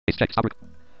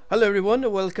Hello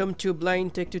everyone, welcome to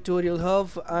Blind Tech Tutorial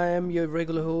Hub. I am your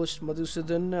regular host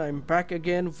Madhusudan. I'm back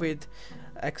again with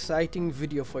exciting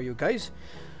video for you guys.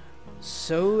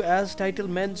 So as title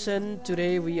mentioned,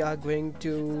 today we are going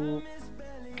to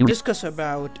discuss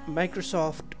about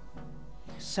Microsoft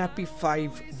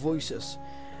sapi5 voices.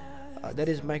 That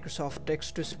is Microsoft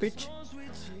text to speech.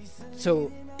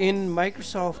 So in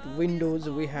Microsoft Windows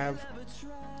we have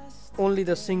only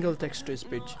the single text to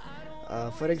speech.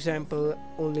 For example,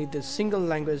 only the single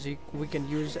language we can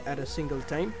use at a single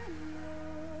time.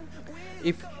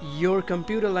 If your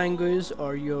computer language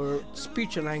or your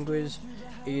speech language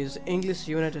is English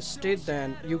United States,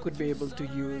 then you could be able to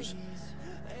use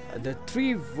the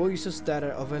three voices that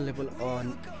are available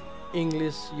on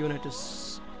English United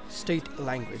States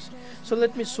language. So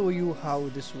let me show you how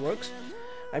this works.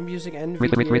 I'm using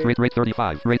NVDA. Rate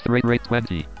 35. Rate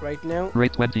 20. Right now.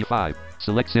 Rate 25.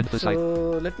 Select synthesizer.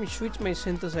 So let me switch my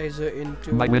synthesizer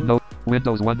into my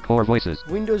Windows 1 core voices.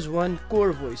 Windows 1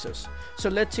 core voices. So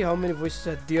let's see how many voices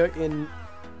are there in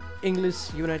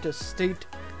English United States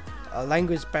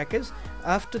language package.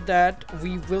 After that,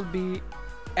 we will be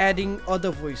adding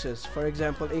other voices. For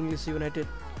example, English United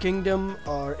Kingdom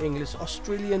or English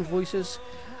Australian voices,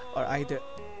 or either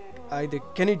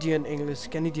Canadian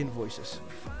voices.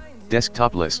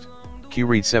 Desktop list.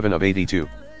 QRead 7 of 82.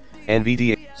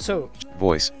 NVDA. So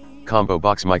voice. Combo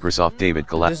box Microsoft David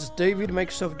collab. This is David,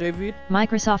 Microsoft David.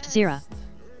 Microsoft Zira.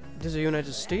 This is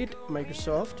United States,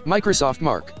 Microsoft. Microsoft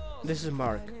Mark. This is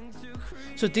Mark.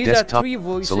 So these Desktop. are three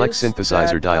voices. Select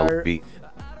synthesizer that dial are, B.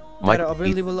 That are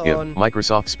available on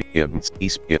Microsoft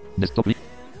Desktop.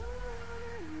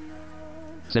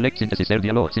 Select synthesizer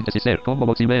dialog. Synthesizer combo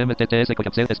box MTTS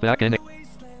capsule SPACN.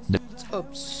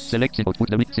 Oops. Select output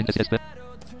synthesizer.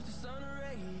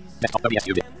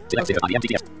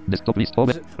 Desktop list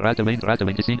over. Rate 25.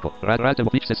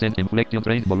 Rate pitch 60. Inflection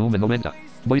range volume 90.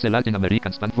 Voice Latin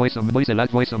American stand voice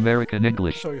American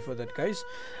English. Sorry for that, guys.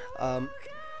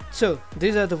 So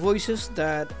these are the voices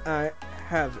that I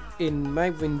have in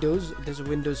my Windows. This is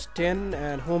Windows 10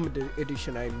 and Home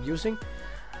Edition I'm using.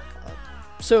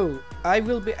 So I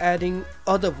will be adding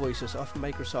other voices of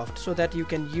Microsoft so that you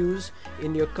can use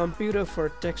in your computer for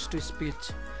text to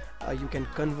speech. You can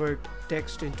convert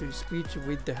text into speech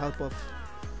with the help of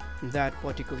that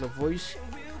particular voice,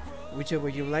 whichever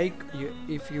you like.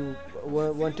 If you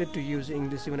wanted to use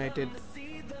English United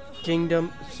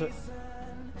Kingdom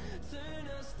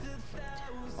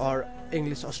or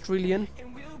English Australian,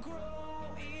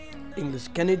 English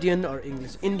Canadian, or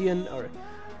English Indian, or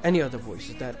any other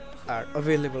voices that are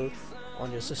available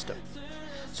on your system.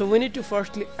 So we need to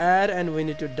firstly add and we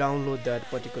need to download that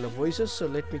particular voices. So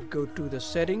let me go to the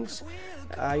settings.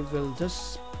 I will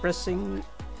just pressing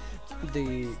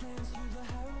the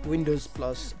Windows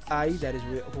plus I, that is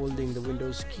holding the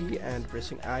Windows key and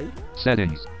pressing I.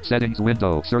 Settings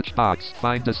window, search box,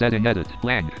 find the setting, edit,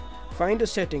 blank. Find a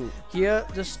setting. Here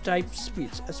just type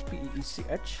speech,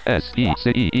 S-P-E-C-H.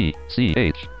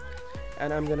 S-P-C-E-C-H.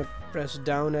 And I'm gonna press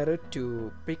down arrow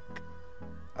to pick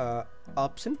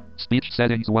option. Speech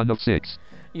settings 1 of 6.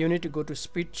 You need to go to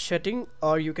speech setting,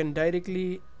 or you can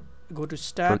directly go to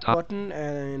start button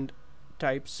and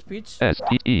type speech.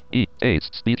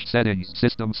 S-P-E-E-H. Speech settings,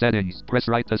 system settings. Press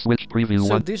right to switch preview.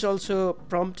 So 1. this also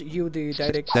prompt you the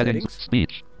direct settings.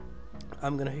 Speech.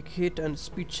 I'm gonna hit on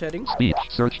speech settings. Speech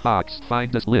search box,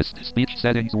 find this list. Speech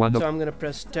settings 1 of. So I'm gonna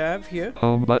press tab here.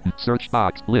 Home button, search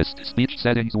box, list. Speech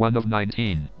settings 1 of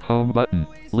 19. Home button,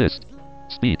 list.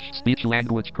 Speech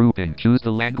language grouping. Choose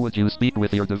the language you speak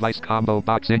with your device. Combo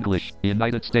box English,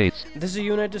 United States. This is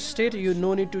United States. You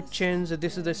no need to change.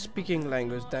 This is the speaking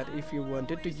language that if you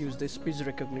wanted to use the speech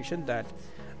recognition, that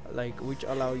which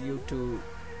allow you to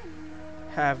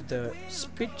have the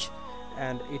speech,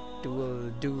 and it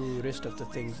will do rest of the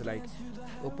things like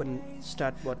open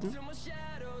start button,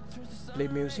 play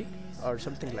music, or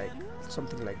something like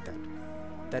that.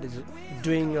 That is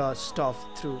doing stuff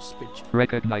through speech.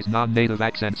 Recognize non-native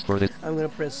accents for this. I'm gonna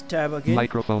press tab again.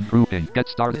 Microphone grouping. Get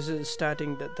started. This is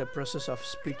starting the process of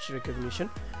speech recognition.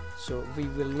 So we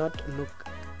will not look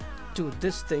to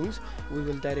these things. We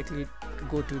will directly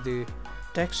go to the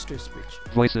text to speech.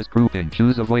 Voices grouping.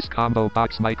 Choose a voice combo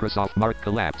box. Microsoft Mark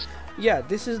collapse. Yeah,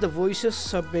 this is the voices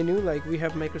submenu. Like we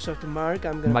have Microsoft Mark.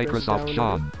 I'm gonna Microsoft press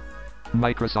Sean.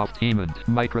 Microsoft Hemond.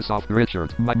 Microsoft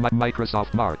Richard.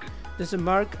 Microsoft Mark. This is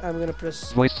Mark. I'm gonna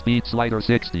press voice speed slider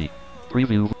 60.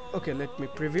 Preview. Okay, let me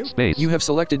preview. Space. You have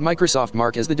selected Microsoft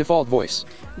Mark as the default voice.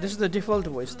 This is the default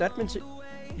voice. That means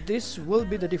this will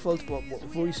be the default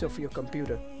voice of your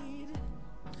computer.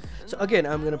 So again,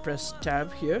 I'm gonna press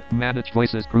tab here. Manage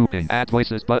voices grouping. Add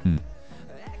voices button.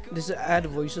 This is add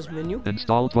voices menu.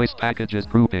 Installed voice packages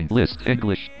grouping. List.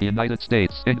 English. United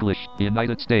States. English.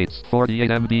 United States. 48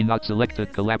 MB not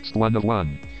selected. Collapsed 1 of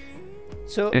 1.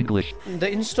 So English. the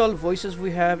installed voices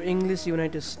we have English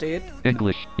United States.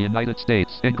 English. United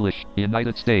States. English.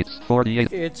 United States.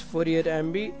 48. It's 48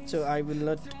 MB. So I will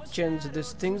not change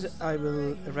these things. I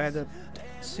will rather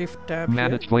shift tab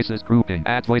Manage here. voices grouping.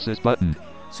 Add voices button.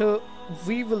 So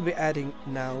we will be adding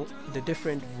now the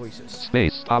different voices.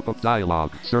 Space. Pop-up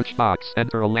dialog. Search box.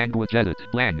 Enter a language. Edit.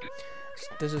 Blank.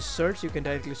 This is search. You can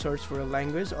directly search for a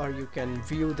language, or you can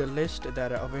view the list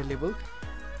that are available.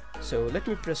 So let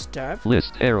me press tab.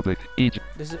 List. Arabic. Egypt.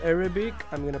 This is Arabic.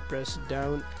 I'm gonna press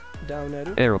down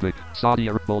arrow. Arabic. Saudi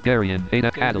Arab. Bulgarian.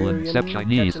 Catalan. Sep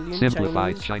Chinese. Catalan,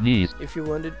 Simplified Chinese. If you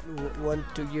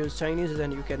want to use Chinese,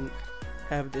 then you can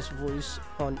have this voice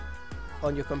on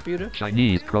your computer.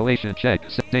 Chinese. Croatian. Czech.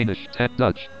 Danish.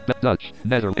 Dutch. Dutch.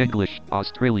 Netherlands. English.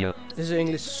 Australia. This is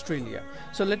English Australia.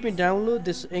 So let me download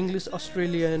this English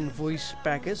Australian voice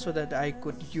package so that I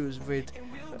could use with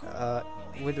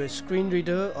a screen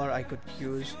reader, or I could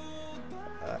use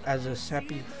as a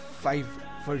sapi5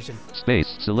 version. Space.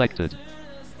 Selected.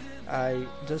 I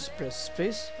just press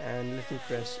space and let me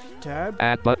press tab.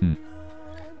 Add button.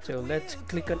 So let's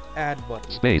click on add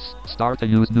button. Space. Start to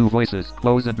use new voices.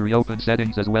 Close and reopen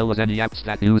settings as well as any apps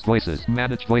that use voices.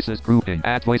 Manage voices grouping.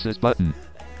 Add voices button.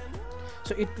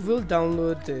 So it will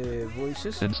download the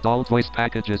voices. Installed voice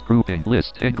packages grouping.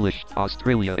 List. English.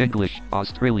 Australia. English.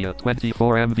 Australia.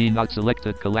 24 MB not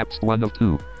selected. Collapsed 1 of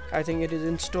 2. I think it is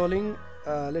installing.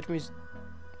 Let me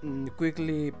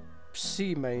quickly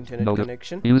see my internet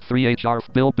connection. Use 3HR.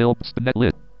 Bill. Net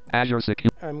list. Azure Secure.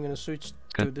 I'm gonna switch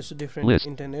to this different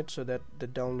internet so that the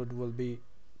download will be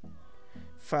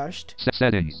fast.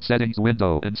 Settings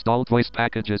window. Installed voice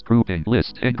packages grouping.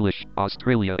 List. English.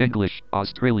 Australia. English.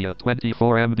 Australia.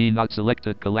 24 MB not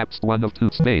selected. Collapsed 1 of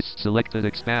 2. Space. Selected.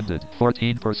 Expanded.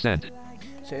 14%.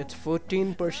 So it's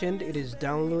 14%. It is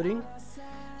downloading.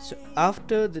 So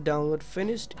after the download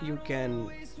finished, you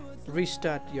can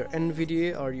restart your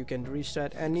NVDA, or you can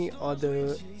restart any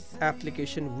other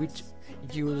application which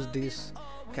use this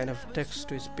kind of text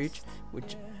to speech,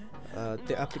 which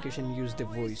the application use the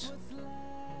voice.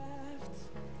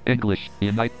 English.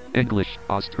 English.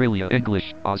 Australia.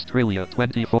 English. Australia.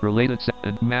 24 related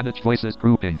and manage voices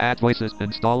grouping. Add voices.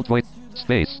 Installed voice.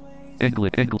 Space.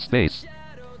 English. Space.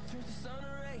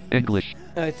 English.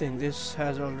 I think this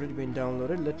has already been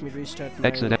downloaded. Let me restart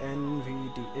my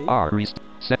NVDA.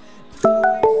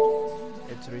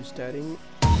 It's restarting.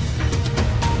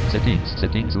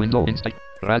 Settings window.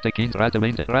 Rate 15, rate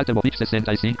 20, rate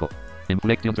 65.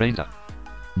 Inflection 30.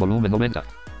 Volumen 90.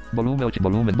 Volumen 8.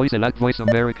 Volumen voice select voice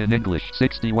American English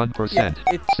 61%. Yeah,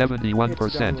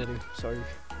 71%. Sorry.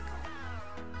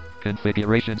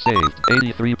 Configuration saved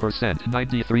 83%.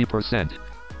 93%.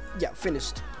 Yeah,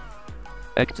 finished.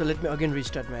 So let me again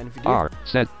restart my NVDA.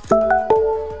 Set.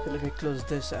 So let me close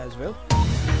this as well.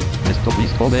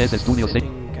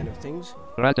 Setting kind of things.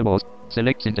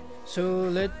 So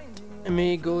let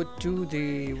me go to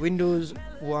the Windows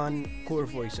 1 core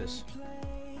voices.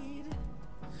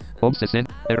 Home session.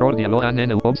 Error dialog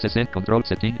and home session control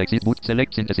setting exit boot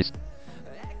select synthesis.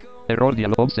 Error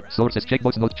dialog sources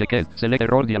checkbox not checked. Select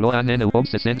error dialog and home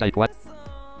session type 1.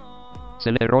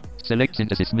 Select error. Select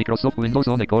synthesis. Microsoft Windows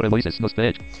on the core voices. No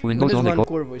page. Windows on the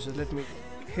core voices. Let me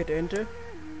hit enter.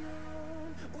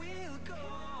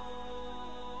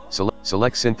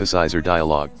 Select synthesizer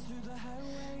dialog.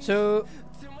 So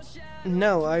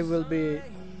now I will be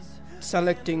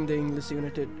selecting the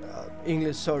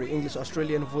English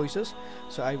Australian voices.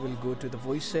 So I will go to the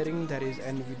voice setting, that is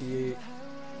NVDA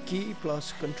key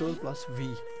plus control plus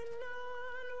V.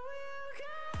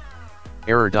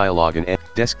 Error dialog and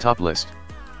desktop list.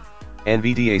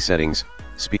 NVDA settings,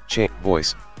 speak change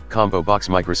voice, combo box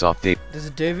Microsoft Dave. This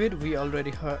is David, we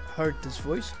already heard this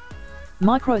voice.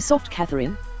 Microsoft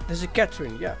Catherine. This is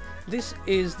Catherine, yeah. This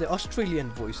is the Australian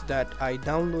voice that I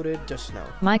downloaded just now.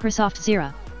 Microsoft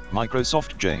Zira.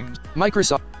 Microsoft James.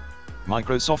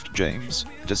 Microsoft James.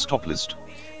 Desktop list.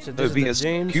 So this OBS is the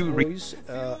James Q voice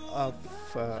of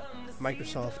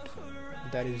Microsoft,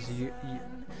 that is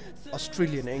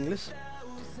Australian English.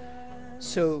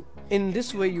 So in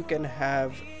this way you can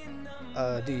have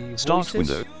the Start voices.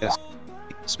 window. Yes.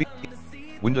 Speak.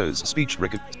 Windows speech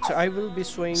recognition. So I will be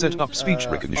showing Set up speech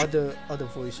recognition. other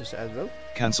voices as well.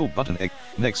 Cancel button.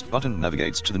 Next button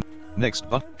navigates to the next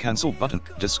button. Cancel button.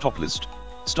 Desktop list.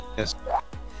 Stop. S.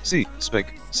 C.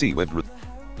 Spec. C. Web.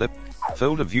 Left.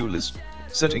 Folder view list.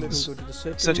 Settings. So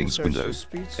Settings search window. for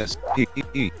speech. S. P. E.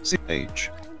 E. C. H.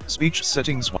 Speech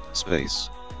settings. Space.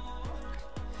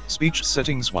 Speech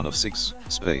settings 1 of 6.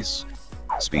 Space.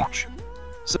 Speech.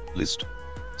 List.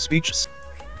 Speech.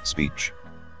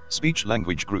 Speech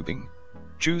language grouping.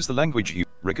 Choose the language you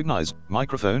recognize.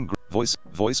 Microphone voice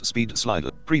speed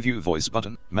slider. Preview voice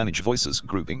button. Manage voices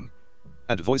grouping.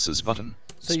 Add voices button.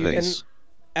 So Space. you can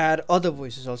add other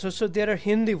voices also. So there are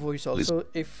Hindi voice also.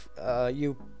 If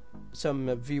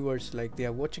some viewers like they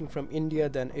are watching from India,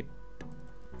 then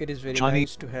it is very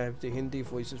Chinese. nice to have the Hindi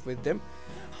voices with them.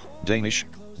 Danish,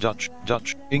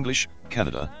 Dutch, English,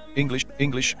 Canada,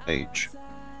 English, age.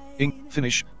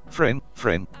 Finnish, French,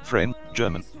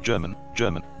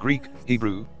 German, Greek,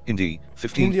 Hebrew, Hindi,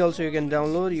 15. Hindi also you can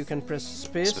download. You can press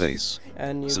space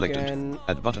and you Selected. can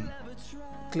Add button.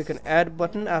 click an add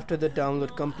button. After the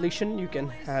download completion, you can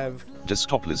have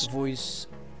Desktop list. voice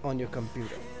on your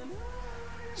computer.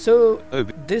 So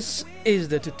Open. this is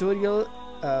the tutorial.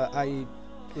 I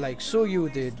show you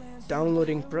the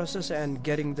downloading process and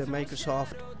getting the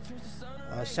Microsoft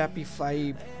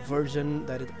sapi5 version,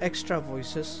 that is extra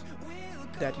voices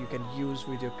that you can use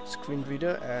with your screen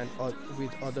reader and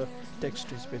with other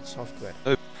text-to-speech software.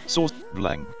 Source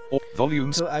blank or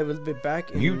volumes. So I will be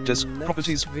back in New desk next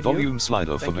properties video. volume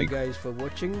slider for Thank you make. guys for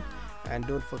watching, and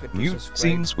don't forget to New subscribe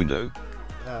scenes window.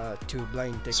 to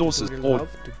Blind Tech Sources Tutorial or Hub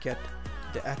to get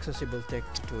the accessible tech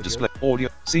tutorial. Display audio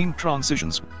scene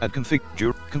transitions. Add config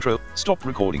control. Stop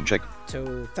recording check.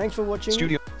 So thanks for watching.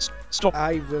 Studio stop.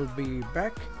 I will be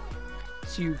back.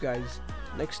 See you guys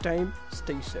next time.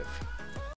 Stay safe.